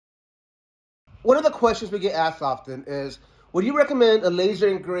One of the questions we get asked often is, would you recommend a laser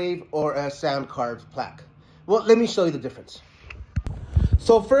engraved or a sand carved plaque? Well, let me show you the difference.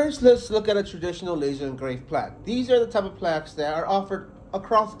 So first, let's look at a traditional laser engraved plaque. These are the type of plaques that are offered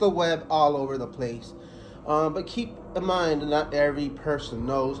across the web all over the place. But keep in mind, not every person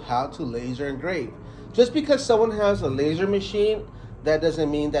knows how to laser engrave. Just because someone has a laser machine, that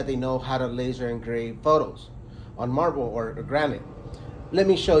doesn't mean that they know how to laser engrave photos on marble or granite. Let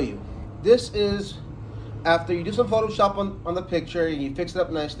me show you. This is after you do some Photoshop on the picture and you fix it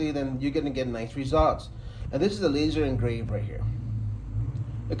up nicely, then you're going to get nice results. And this is a laser engraved right here.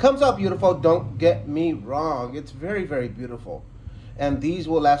 It comes out beautiful, don't get me wrong. It's very, very beautiful. And these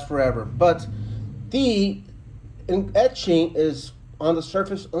will last forever. But the etching is on the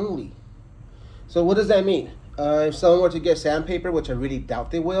surface only. So what does that mean? If someone were to get sandpaper, which I really doubt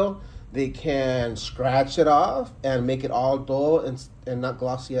they will, they can scratch it off and make it all dull and not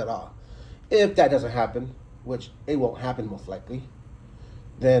glossy at all. If that doesn't happen, which it won't happen most likely,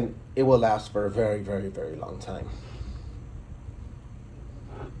 then it will last for a very, very, very long time.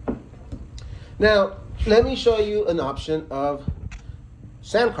 Now, let me show you an option of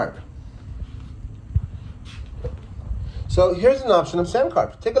sand carved. So here's an option of sand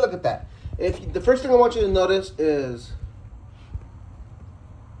carved. Take a look at that. The first thing I want you to notice is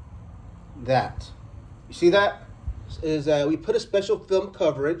that. You see that? Is we put a special film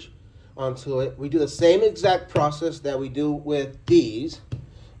coverage onto it. We do the same exact process that we do with these,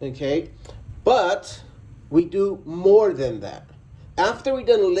 okay? But we do more than that. After we've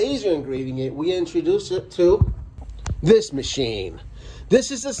done laser engraving it, we introduce it to this machine.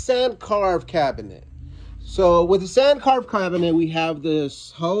 This is a sand carved cabinet. So with the sand carved cabinet, we have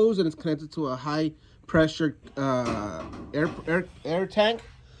this hose and it's connected to a high pressure air tank.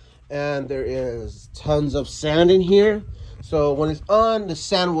 And there is tons of sand in here. So when it's on, the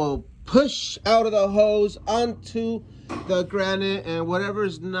sand will push out of the hose onto the granite, and whatever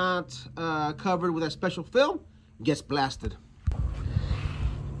is not covered with a special film gets blasted.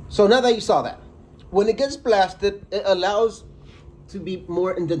 So now that you saw that, when it gets blasted, it allows to be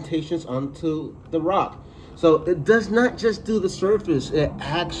more indentations onto the rock. So it does not just do the surface, it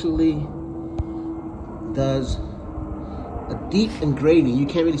actually does a deep engraving. You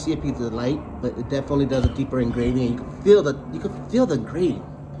can't really see it because of the light, but it definitely does a deeper engraving. And you can feel the engraving.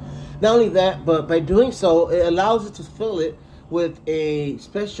 Not only that, but by doing so, it allows it to fill it with a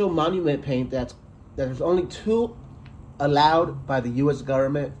special monument paint there's only 2 allowed by the U.S.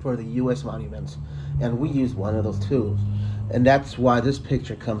 government for the U.S. monuments, and we use one of those 2, and that's why this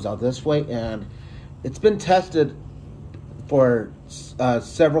picture comes out this way. And it's been tested for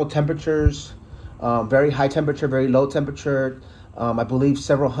several temperatures. Very high temperature, very low temperature. I believe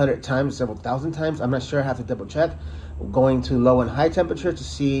several hundred times, several thousand times. I'm not sure. I have to double check. Going to low and high temperature to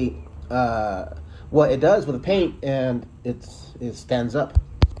see what it does with the paint, and it stands up.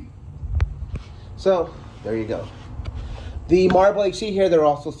 So there you go. The marble you see here, they're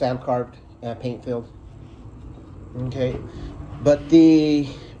also sand carved and paint filled. Okay, but the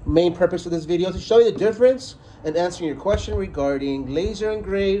main purpose of this video is to show you the difference and answering your question regarding laser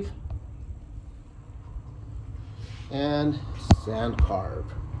engraved and sand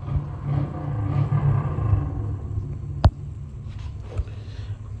carved.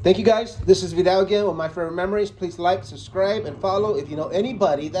 Thank you guys. This is Vidal again with My Forever Memories. Please like, subscribe, and follow if you know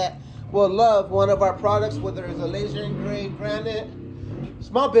anybody that will love one of our products, whether it's a laser engraved granite,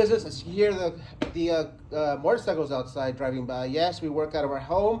 small business. As you hear the motorcycles outside driving by, yes, we work out of our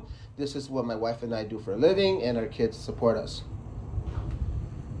home. This is what my wife and I do for a living, and our kids support us.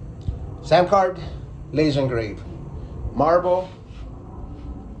 Sand carved, laser engraved. Marble,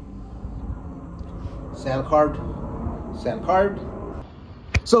 sand carved, sand carved.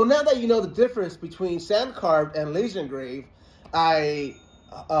 So now that you know the difference between sand carved and laser engraved, I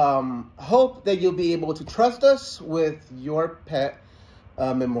hope that you'll be able to trust us with your pet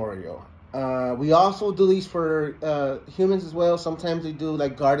memorial. We also do these for humans as well. Sometimes we do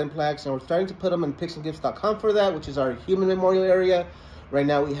like garden plaques, and we're starting to put them in picsandgifts.com for that, which is our human memorial area. Right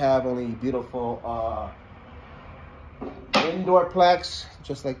now we have only beautiful indoor plaques,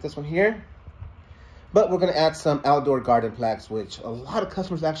 just like this one here. But we're going to add some outdoor garden plaques, which a lot of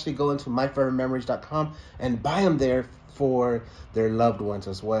customers actually go into myforevermemories.com and buy them there for their loved ones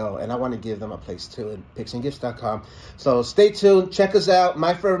as well. And I want to give them a place too in picsandgifts.com. So stay tuned. Check us out,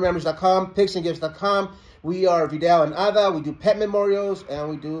 myforevermemories.com, picsandgifts.com. We are Vidal and Ada. We do pet memorials and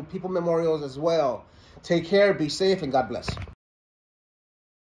we do people memorials as well. Take care, be safe, and God bless.